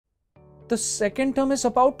The second term is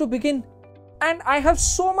about to begin and I have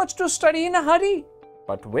so much to study in a hurry.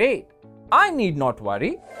 But wait, I need not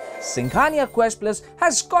worry. Singhania Quest Plus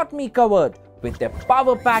has got me covered with their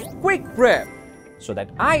power-packed quick prep so that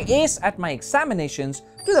I ace at my examinations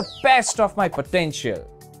to the best of my potential.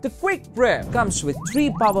 The quick prep comes with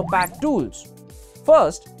 3 power-packed tools.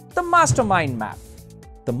 First, the Mastermind map.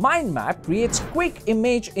 The mind map creates a quick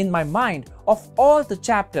image in my mind of all the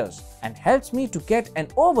chapters and helps me to get an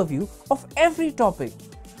overview of every topic.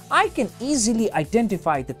 I can easily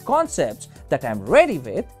identify the concepts that I'm ready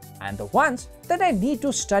with and the ones that I need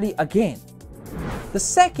to study again. The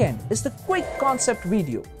second is the quick concept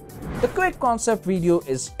video. The quick concept video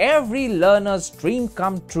is every learner's dream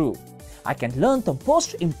come true. I can learn the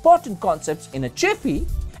most important concepts in a jiffy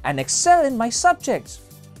and excel in my subjects.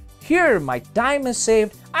 Here my time is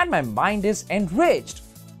saved and my mind is enriched.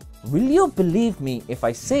 Will you believe me if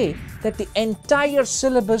I say that the entire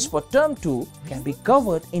syllabus for term 2 can be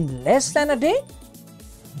covered in less than a day?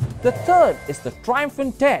 The third is the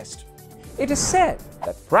Triumphant test. It is said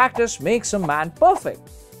that practice makes a man perfect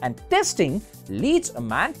and testing leads a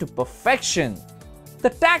man to perfection.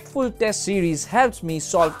 The Tactful test series helps me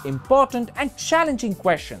solve important and challenging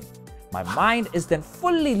questions. My mind is then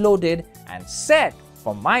fully loaded and set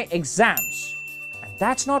for my exams. And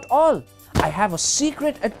that's not all. I have a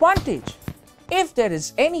secret advantage. If there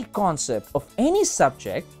is any concept of any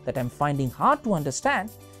subject that I'm finding hard to understand,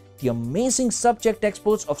 the amazing subject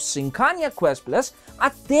experts of Singhania Quest Plus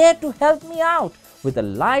are there to help me out with a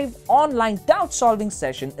live online doubt-solving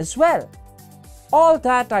session as well. All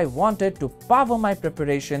that I wanted to power my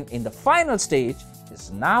preparation in the final stage is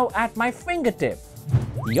now at my fingertip.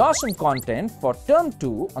 The awesome content for Term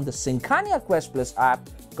 2 on the Singhania Quest Plus app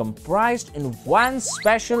comprised in one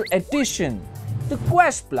special edition, the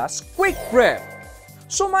Quest Plus Quick Prep.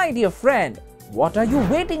 So my dear friend, what are you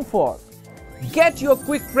waiting for? Get your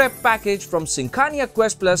Quick Prep package from Singhania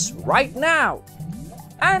Quest Plus right now.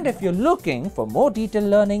 And if you're looking for more detailed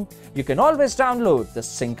learning, you can always download the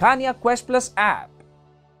Singhania Quest Plus app.